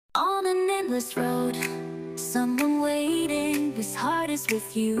an endless road, someone waiting whose heart is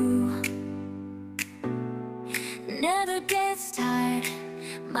with you. Never gets tired,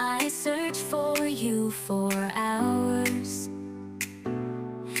 my search for you for hours.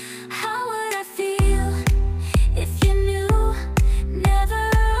 How would I feel if you knew? Never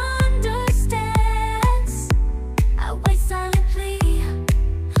understands. I wait silently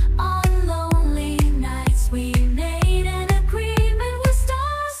on lonely nights. We made an agreement with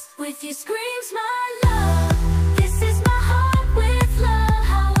stars. With you screams my